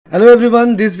Hello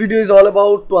everyone, this video is all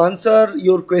about to answer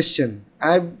your question.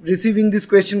 I'm receiving this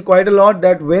question quite a lot,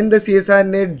 that when the CSIR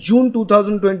NET June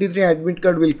 2023 admit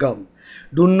card will come.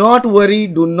 Do not worry,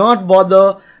 do not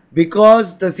bother,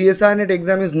 because the CSIR NET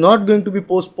exam is not going to be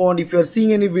postponed. If you are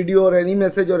seeing any video or any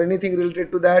message or anything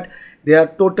related to that, they are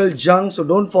total junk, so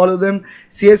don't follow them.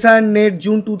 CSIR NET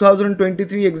June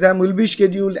 2023 exam will be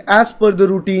scheduled as per the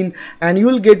routine, and you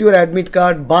will get your admit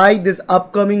card by this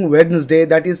upcoming Wednesday,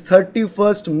 that is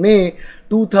 31st May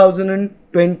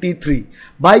 2023.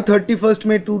 By 31st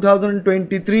May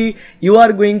 2023, you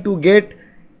are going to get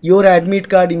your admit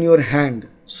card in your hand.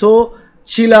 So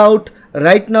chill out.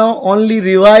 Right now only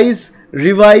revise,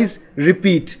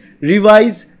 repeat,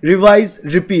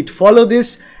 repeat. Follow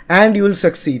this and you will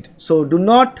succeed. So do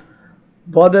not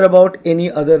bother about any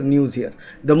other news here.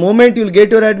 The moment you'll get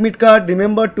your admit card,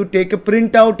 remember to take a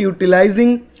printout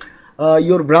utilizing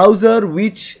your browser,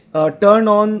 which turn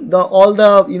on all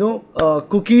the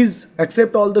cookies,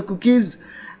 accept all the cookies,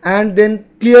 and then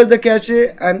clear the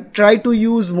cache and try to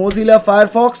use Mozilla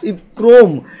Firefox. If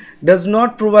Chrome does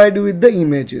not provide you with the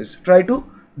images, try to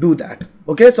do that.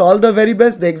 Okay, so all the very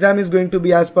best. The exam is going to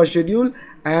be as per schedule,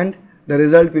 and the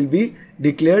result will be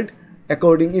declared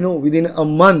according, within a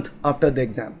month after the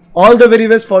exam. All the very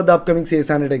best for the upcoming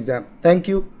CSIR NET exam. Thank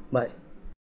you. Bye.